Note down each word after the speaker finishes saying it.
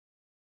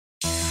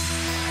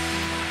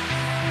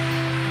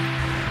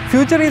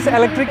Future is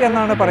electric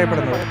എന്നാണ്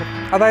പറയപ്പെടുന്നത്.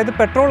 അതായത്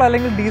പെട്രോൾ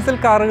അല്ലെങ്കിൽ ഡീസൽ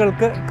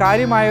കാറുകൾക്ക്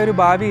കാര്യമായ ഒരു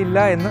ഭാവിയില്ല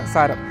എന്ന്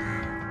സാരം.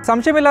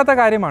 സംശയമില്ലാത്ത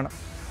കാര്യമാണ്.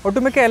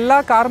 ഒട്ടുമിക്ക എല്ലാ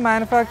കാർ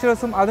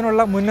മാനുഫാക്ചറേഴ്സും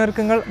അതിനുള്ള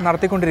മുന്നൊരുക്കങ്ങൾ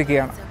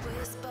നടത്തിക്കൊണ്ടിരിക്കുകയാണ്.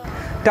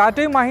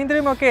 ടാറ്റയും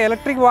മഹീന്ദ്രയും ഒക്കെ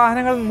ഇലക്ട്രിക്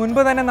വാഹനങ്ങൾ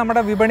മുൻപ് തന്നെ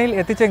നമ്മുടെ വിപണിയിൽ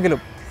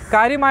എത്തിച്ചെങ്കിലും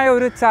കാര്യമായ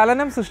ഒരു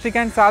ചലനം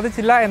സൃഷ്ടിക്കാൻ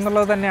സാധിച്ചില്ല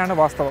എന്നുള്ളത് തന്നെയാണ്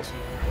വാസ്തവം.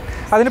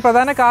 അതിന്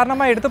പ്രധാന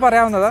കാരണമായി എടുത്തു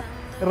പറയാവുന്നത്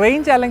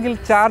റേഞ്ച് അല്ലെങ്കിൽ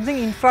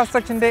ചാർജിംഗ്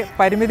ഇൻഫ്രാസ്ട്രക്ചറിൻ്റെ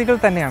പരിമിതികൾ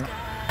തന്നെയാണ്.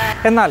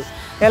 എന്നാൽ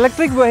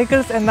ഇലക്ട്രിക്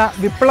വെഹിക്കിൾസ് എന്ന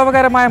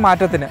വിപ്ലവകരമായ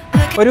മാറ്റത്തിന്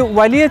ഒരു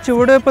വലിയ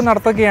ചുവടുവയ്പ്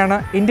നടത്തുകയാണ്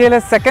ഇന്ത്യയിലെ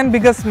second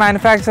biggest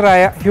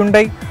മാനുഫാക്ചറായ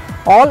Hyundai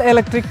all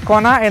electric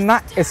കൊന എന്ന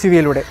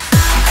SUV-യിലൂടെ.